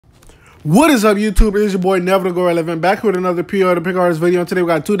What is up, YouTube? It is your boy Never to Go Relevant, back with another PO to Pick Artist video. And today we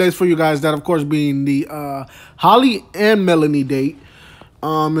got 2 days for you guys. That, of course, being the Holly and Melanie date.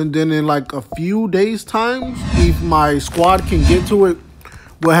 And then in like a few days' time, if my squad can get to it,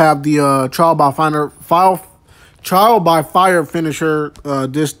 we'll have the trial by fire finisher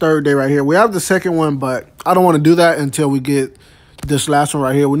this third day right here. We have the second one, but I don't want to do that until we get this last one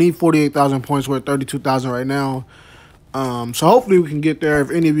right here. We need 48,000 points. We're at 32,000 right now. So hopefully we can get there.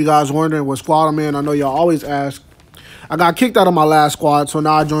 If any of you guys wondering what squad I'm in, I know y'all always ask. I got kicked out of my last squad, so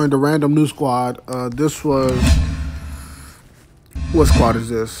now I joined a random new squad. This was, what squad is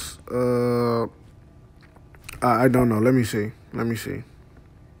this? I don't know. Let me see.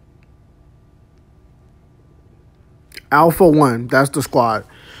 Alpha 1, that's the squad.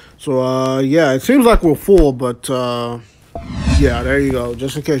 So yeah, it seems like we're full, but yeah, there you go.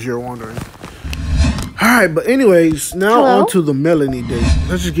 Just in case you're wondering. All right, but anyways, now on to the Melanie date.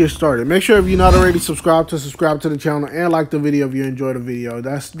 Let's just get started. Make sure if you're not already subscribed to the channel and like the video if you enjoyed the video.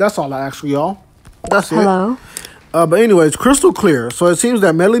 That's all I ask y'all. That's it. Hello. But anyways, crystal clear. So it seems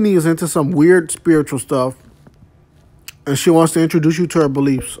that Melanie is into some weird spiritual stuff, and she wants to introduce you to her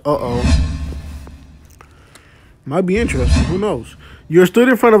beliefs. Might be interesting. Who knows? You're stood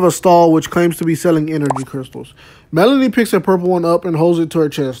in front of a stall which claims to be selling energy crystals. Melanie picks a purple one up and holds it to her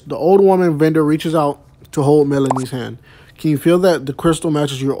chest. The old woman vendor reaches out to hold Melanie's hand. Can you feel that? The crystal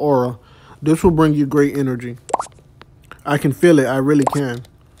matches your aura. This will bring you great energy. I can feel it. I really can.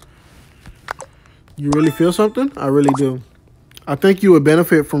 You really feel something? I really do. I think you would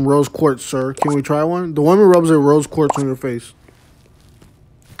benefit from rose quartz, sir. Can we try one? The woman rubs a rose quartz on your face.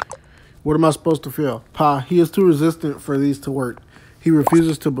 What am I supposed to feel? Pa, he is too resistant for these to work. He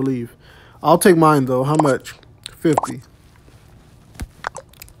refuses to believe. I'll take mine, though. How much? 50.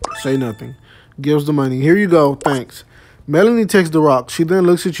 Say nothing. Gives the money. Here you go. Thanks. Melanie takes the rock. She then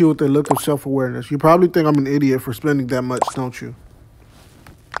looks at you with a look of self-awareness. You probably think I'm an idiot for spending that much, don't you?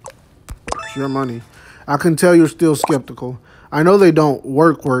 It's your money. I can tell you're still skeptical. I know they don't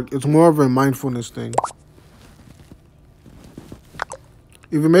work. It's more of a mindfulness thing.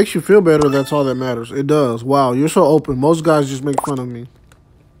 If it makes you feel better, that's all that matters. It does. Wow, you're so open. Most guys just make fun of me.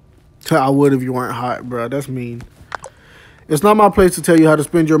 I would if you weren't hot, bro. That's mean. It's not my place to tell you how to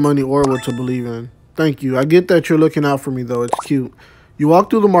spend your money or what to believe in. Thank you. I get that you're looking out for me, though. It's cute. You walk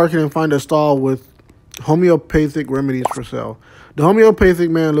through the market and find a stall with homeopathic remedies for sale. The homeopathic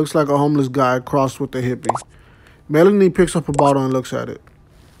man looks like a homeless guy crossed with a hippie. Melanie picks up a bottle and looks at it.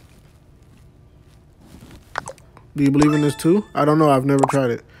 Do you believe in this too? I don't know. I've never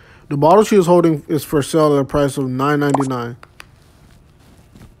tried it. The bottle she is holding is for sale at a price of $9.99.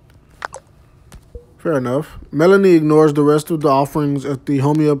 Fair enough. Melanie ignores the rest of the offerings at the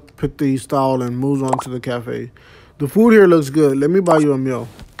homeopathy stall and moves on to the cafe. The food here looks good. Let me buy you a meal.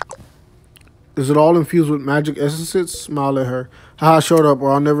 Is it all infused with magic essences? Smile at her. Haha, shut up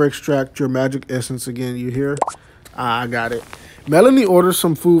or I'll never extract your magic essence again. You hear? I got it. Melanie orders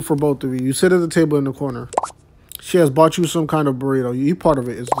some food for both of you. You sit at the table in the corner. She has bought you some kind of burrito. You eat part of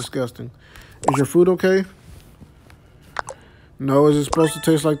it. It's disgusting. Is your food okay? No, is it supposed to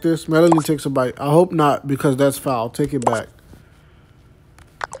taste like this? Melanie takes a bite. I hope not, because that's foul. Take it back.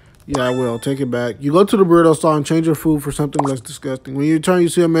 Yeah, I will. Take it back. You go to the burrito stall and change your food for something less disgusting. When you return, you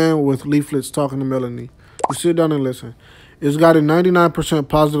see a man with leaflets talking to Melanie. You sit down and listen. It's got a 99%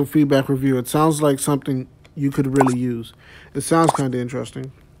 positive feedback review. It sounds like something you could really use. It sounds kind of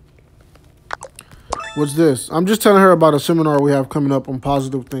interesting. What's this? I'm just telling her about a seminar we have coming up on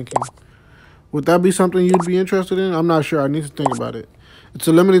positive thinking. Would that be something you'd be interested in? I'm not sure. I need to think about it. It's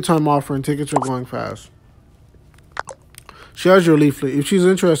a limited time offer and tickets are going fast. She has your leaflet. If she's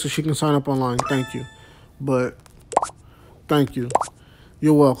interested, she can sign up online. Thank you. But, thank you.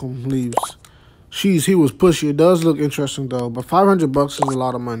 You're welcome. Leaves. Jeez, he was pushy. It does look interesting though, but $500 is a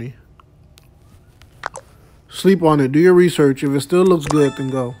lot of money. Sleep on it. Do your research. If it still looks good, then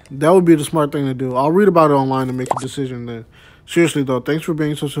go. That would be the smart thing to do. I'll read about it online and make a decision then. Seriously, though, thanks for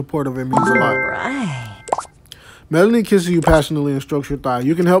being so supportive. It means a lot. Right. Melanie kisses you passionately and strokes your thigh.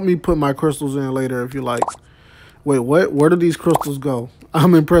 You can help me put my crystals in later if you like. Wait, what? Where do these crystals go?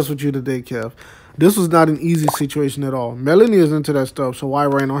 I'm impressed with you today, Kev. This was not an easy situation at all. Melanie is into that stuff, so why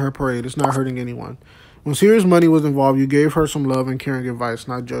rain on her parade? It's not hurting anyone. When serious money was involved, you gave her some love and caring advice,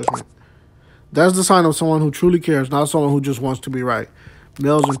 not judgment. That's the sign of someone who truly cares, not someone who just wants to be right.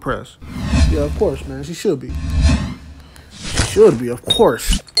 Mel's impressed. Yeah, of course, man. She should be. She should be, of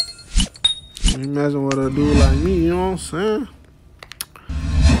course. Imagine what a dude like me, you know what I'm saying?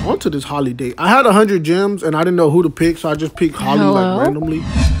 On to this Holly date. I had 100 gems, and I didn't know who to pick, so I just picked Holly like randomly.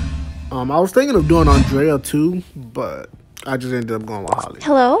 I was thinking of doing Andrea too, but I just ended up going with Holly.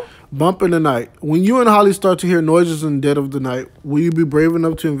 Hello? Bump in the night. When you and Holly start to hear noises in the dead of the night, will you be brave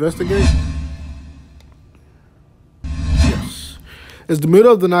enough to investigate? Yes. It's the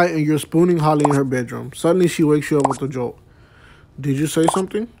middle of the night and you're spooning Holly in her bedroom. Suddenly she wakes you up with a jolt. Did you say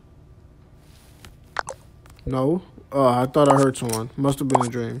something? No. Oh, I thought I heard someone. Must have been a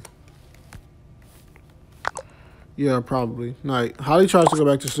dream. Yeah, probably. Night. Holly tries to go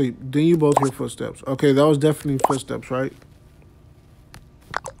back to sleep. Then you both hear footsteps. Okay, that was definitely footsteps, right?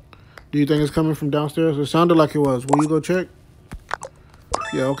 Do you think it's coming from downstairs? It sounded like it was. Will you go check?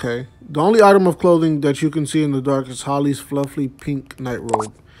 Yeah, okay. The only item of clothing that you can see in the dark is Holly's fluffy pink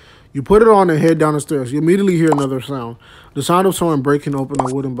nightrobe. You put it on and head down the stairs. You immediately hear another sound. The sound of someone breaking open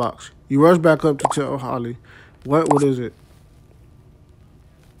a wooden box. You rush back up to tell Holly. What is it?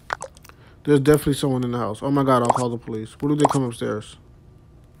 There's definitely someone in the house. Oh my god, I'll call the police. What if they come upstairs?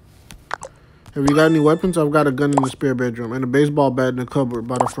 Have you got any weapons? I've got a gun in the spare bedroom and a baseball bat in the cupboard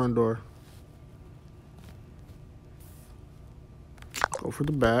by the front door. Go for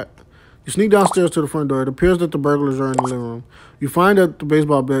the bat. You sneak downstairs to the front door. It appears that the burglars are in the living room. You find that the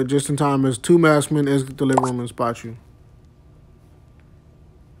baseball bat just in time as two masked men exit the living room and spot you.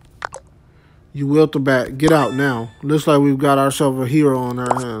 You wield the bat. Get out now. Looks like we've got ourselves a hero on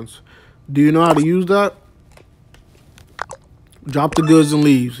our hands. Do you know how to use that? Drop the goods and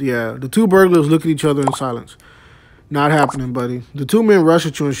leaves. Yeah. The two burglars look at each other in silence. Not happening, buddy. The two men rush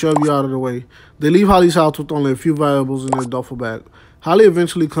at you and shove you out of the way. They leave Holly's house with only a few valuables in their duffel bag. Holly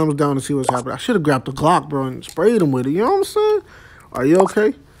eventually comes down to see what's happening. I should have grabbed the Glock, bro, and sprayed him with it. You know what I'm saying? Are you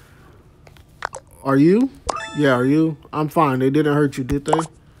okay? Are you? Yeah, are you? I'm fine. They didn't hurt you, did they?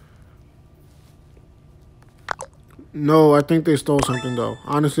 No, I think they stole something, though.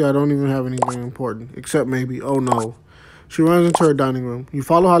 Honestly, I don't even have anything important. Except maybe, oh no. She runs into her dining room. You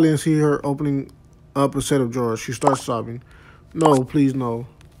follow Holly and see her opening up a set of drawers. She starts sobbing. No, please, no.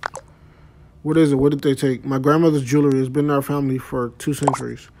 What is it? What did they take? My grandmother's jewelry has been in our family for 2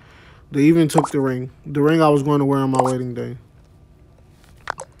 centuries. They even took the ring. The ring I was going to wear on my wedding day.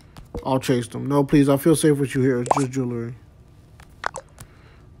 I'll chase them. No, please, I feel safe with you here. It's just jewelry.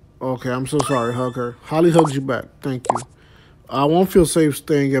 Okay, I'm so sorry. Hug her. Holly hugs you back. Thank you. I won't feel safe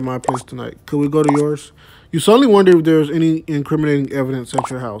staying at my place tonight. Could we go to yours? You suddenly wonder if there's any incriminating evidence at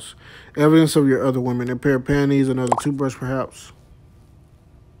your house. Evidence of your other women. A pair of panties, another toothbrush, perhaps.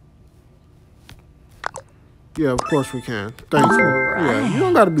 Yeah, of course we can. Thank you. Yeah, you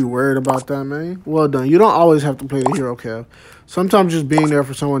don't got to be worried about that, man. Well done. You don't always have to play the hero, Kev. Sometimes just being there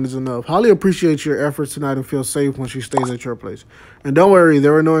for someone is enough. Holly appreciates your efforts tonight and feels safe when she stays at your place. And don't worry,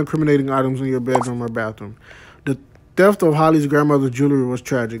 there are no incriminating items in your bedroom or bathroom. The theft of Holly's grandmother's jewelry was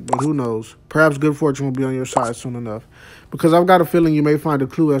tragic, but who knows? Perhaps good fortune will be on your side soon enough. Because I've got a feeling you may find a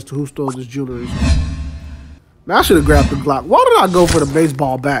clue as to who stole this jewelry. Man, I should have grabbed the Glock. Why did I go for the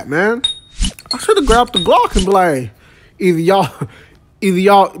baseball bat, man? I should have grabbed the Glock and be like, either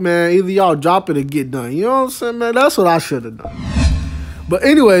y'all drop it or get done. You know what I'm saying, man? That's what I should have done. But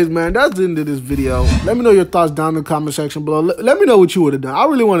anyways, man, that's the end of this video. Let me know your thoughts down in the comment section below. Let me know what you would have done. I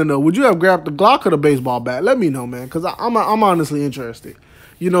really want to know. Would you have grabbed the Glock or the baseball bat? Let me know, man, because I'm honestly interested.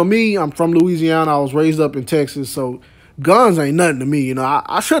 You know me, I'm from Louisiana. I was raised up in Texas, so guns ain't nothing to me. You know,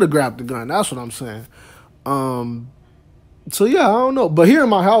 I should have grabbed the gun. That's what I'm saying. So yeah, I don't know. But here in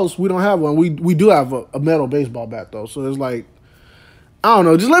my house, we don't have one. We do have a metal baseball bat though. So it's like, I don't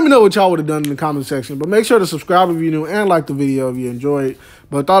know. Just let me know what y'all would have done in the comment section. But make sure to subscribe if you're new and like the video if you enjoyed.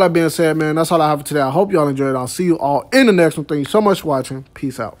 But with all that being said, man, that's all I have for today. I hope y'all enjoyed it. I'll see you all in the next one. Thank you so much for watching.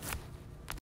 Peace out.